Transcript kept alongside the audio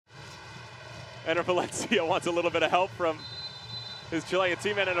And Valencia wants a little bit of help from his Chilean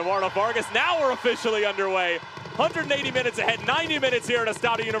teammate and Eduardo Vargas. Now we're officially underway. 180 minutes ahead, 90 minutes here at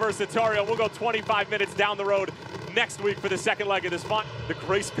Estadio Universitario. We'll go 25 minutes down the road next week for the second leg of this final. The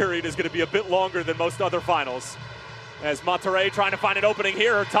grace period is going to be a bit longer than most other finals. As Monterrey trying to find an opening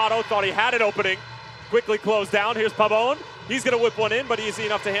here. Hurtado thought he had an opening. Quickly closed down. Here's Pabon. He's going to whip one in, but easy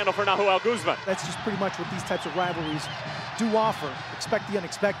enough to handle for Nahuel Guzman. That's just pretty much what these types of rivalries do offer. Expect the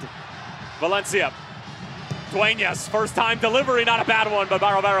unexpected. Valencia. Dueñas, first time delivery, not a bad one, but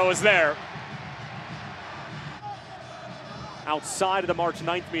Barovero is there. Outside of the March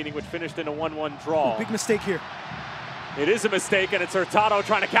 9th meeting, which finished in a 1-1 draw. Big mistake here. It is a mistake, and it's Hurtado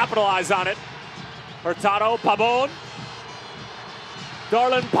trying to capitalize on it. Hurtado, Pabon.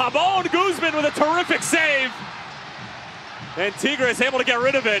 Darlin Pabon, Guzman with a terrific save. And Tigres able to get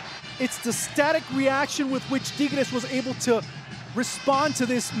rid of it. It's the static reaction with which Tigres was able to respond to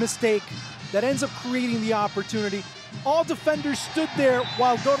this mistake that ends up creating the opportunity. All defenders stood there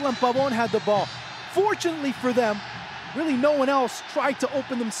while Darlin Pabon had the ball. Fortunately for them, really no one else tried to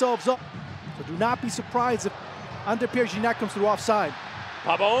open themselves up. So do not be surprised if Andre Pierre Gignac comes through offside.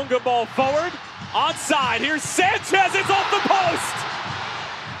 Pabon, good ball forward. Onside, here's Sanchez, it's off the post!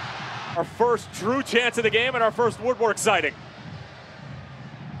 Our first true chance of the game and our first woodwork sighting.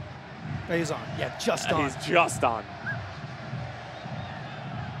 He's on, yeah, just on. He's just on.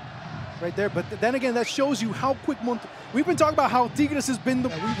 Right there, but then again, that shows you how quick we've been talking about how Tigres has been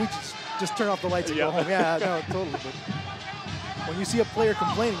we just turn off the lights and go home. Yeah, no, totally. But when you see a player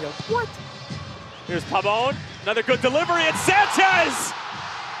complaining, you go, what? Here's Pabon, another good delivery, it's Sanchez!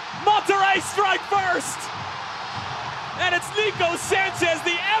 Monterrey strike first! And it's Nico Sanchez,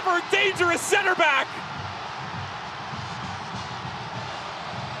 the ever-dangerous center back!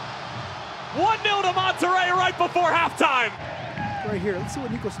 1-0 to Monterrey right before halftime. Right here, let's see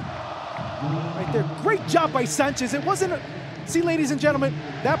what Nico's... Right there, great job by Sanchez. It wasn't a... See, ladies and gentlemen,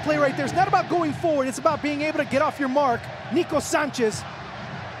 that play right there is not about going forward. It's about being able to get off your mark. Nico Sanchez,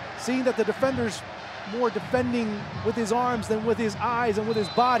 seeing that the defender's more defending with his arms than with his eyes and with his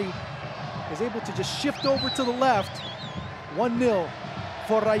body, is able to just shift over to the left. 1-0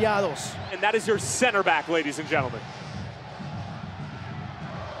 for Rayados. And that is your center back, ladies and gentlemen.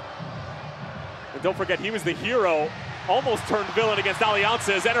 And don't forget, he was the hero, almost turned villain against Alianza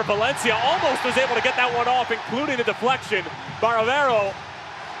as Enter Valencia almost was able to get that one off, including the deflection. Barovero,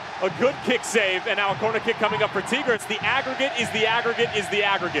 a good kick save, and now a corner kick coming up for Tigres. The aggregate is the aggregate is the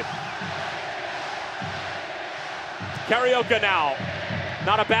aggregate. Carioca now.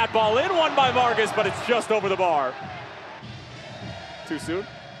 Not a bad ball in, one by Vargas, but it's just over the bar. Too soon? I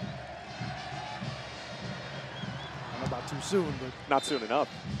don't know about too soon, but... Not soon enough.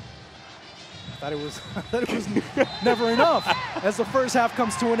 I thought it was never enough as the first half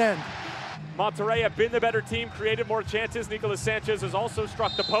comes to an end. Monterrey have been the better team, created more chances. Nicolas Sanchez has also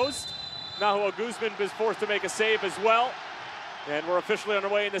struck the post. Nahuel Guzman is forced to make a save as well. And we're officially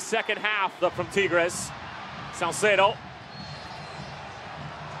underway in the second half. Up from Tigres. Salcedo.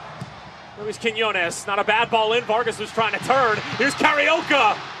 Luis Quiñones, not a bad ball in. Vargas was trying to turn. Here's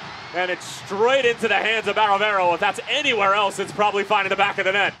Carioca. And it's straight into the hands of Barovero. If that's anywhere else, it's probably finding the back of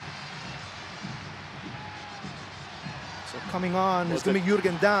the net. So coming on is going to be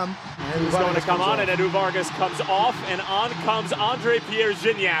Jürgen Damm. Who's going to come on, and Edu Vargas comes off, and on comes Andre Pierre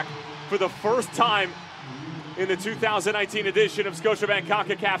Gignac for the first time in the 2019 edition of Scotiabank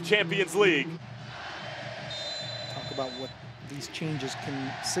CONCACAF Champions League. Talk about what these changes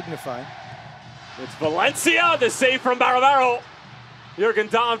can signify. It's Valencia, the save from Barovero. Jürgen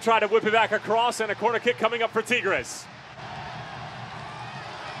Damm tried to whip it back across, and a corner kick coming up for Tigres.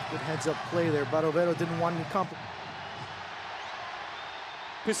 Good heads-up play there. Barovero didn't want any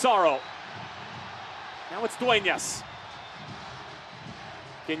Pizarro. Now it's Dueñas.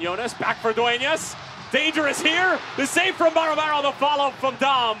 Quiñones back for Dueñas. Dangerous here. The save from Barovero, the follow from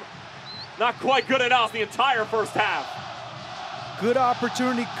Damm. Not quite good enough the entire first half. Good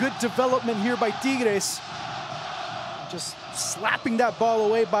opportunity, good development here by Tigres. Just slapping that ball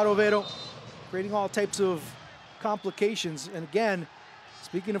away, Barovero, creating all types of complications. And again,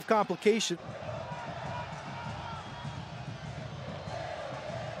 speaking of complication,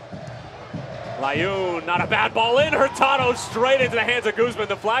 Layun, not a bad ball in. Hurtado straight into the hands of Guzman.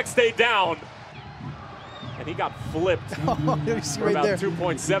 The flag stayed down. And he got flipped for right about there.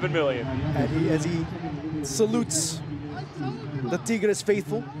 $2.7 million. And as he salutes the Tigres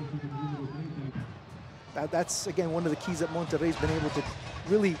faithful. That's, again, one of the keys that Monterrey's been able to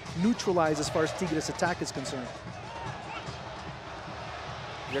really neutralize as far as Tigres' attack is concerned.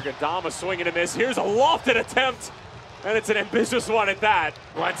 Jürgen Damm, a swing and a miss. Here's a lofted attempt And it's an ambitious one at that.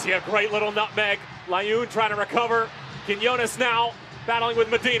 Valencia, great little nutmeg. Layun trying to recover. Quinones now battling with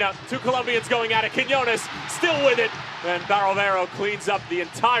Medina. Two Colombians going at it. Quinones still with it. And Barovero cleans up the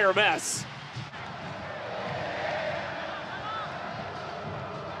entire mess.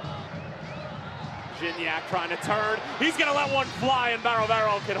 Gignac trying to turn. He's going to let one fly, and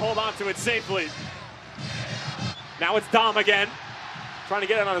Barovero can hold on to it safely. Now it's Dom again. Trying to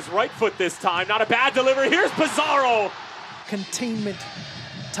get it on his right foot this time. Not a bad delivery. Here's Pizarro. Containment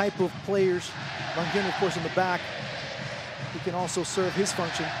type of players. Mangione, of course, in the back. He can also serve his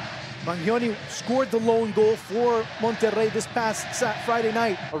function. Mangione scored the lone goal for Monterrey this past Friday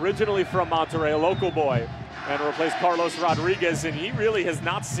night. Originally from Monterrey, a local boy, and replaced Carlos Rodriguez, and he really has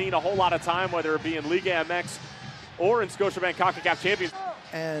not seen a whole lot of time, whether it be in Liga MX or in Scotiabank CONCACAF Champions.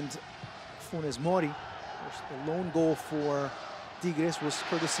 And Funes Mori, the lone goal for Tigres was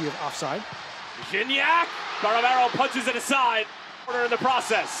courtesy of offside. Gignac! Barovero punches it aside. Corner in the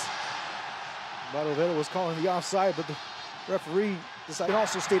process. Barovero was calling the offside, but the referee decided to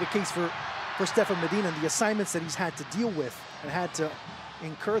also state a case for Stefan Medina and the assignments that he's had to deal with and had to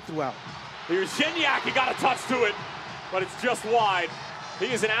incur throughout. Here's Gignac, he got a touch to it, but it's just wide. He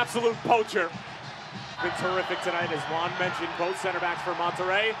is an absolute poacher. Been terrific tonight, as Juan mentioned. Both center backs for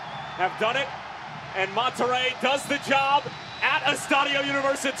Monterrey have done it, and Monterrey does the job at Estadio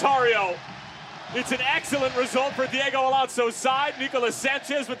Universitario. It's an excellent result for Diego Alonso's side. Nicolas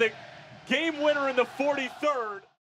Sanchez with the game winner in the 43rd.